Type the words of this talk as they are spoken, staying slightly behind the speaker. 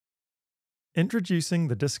Introducing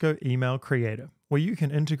the Disco Email Creator, where you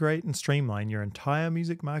can integrate and streamline your entire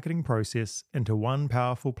music marketing process into one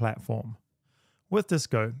powerful platform. With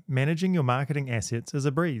Disco, managing your marketing assets is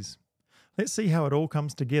a breeze. Let's see how it all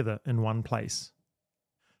comes together in one place.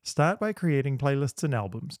 Start by creating playlists and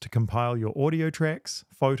albums to compile your audio tracks,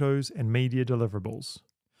 photos, and media deliverables.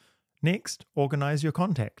 Next, organize your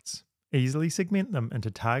contacts. Easily segment them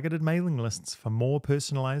into targeted mailing lists for more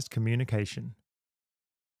personalized communication.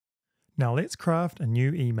 Now let's craft a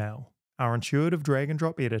new email. Our intuitive drag and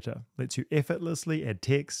drop editor lets you effortlessly add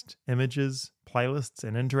text, images, playlists,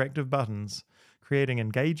 and interactive buttons, creating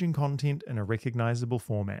engaging content in a recognizable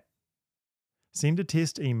format. Send a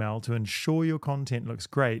test email to ensure your content looks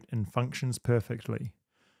great and functions perfectly.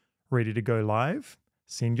 Ready to go live?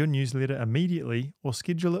 Send your newsletter immediately or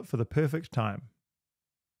schedule it for the perfect time.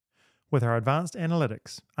 With our advanced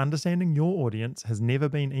analytics, understanding your audience has never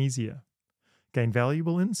been easier. Gain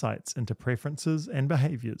valuable insights into preferences and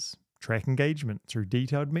behaviors. Track engagement through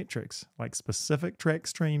detailed metrics like specific track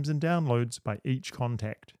streams and downloads by each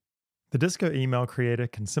contact. The Disco Email Creator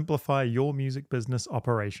can simplify your music business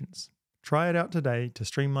operations. Try it out today to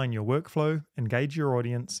streamline your workflow, engage your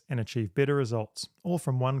audience, and achieve better results, all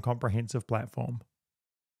from one comprehensive platform.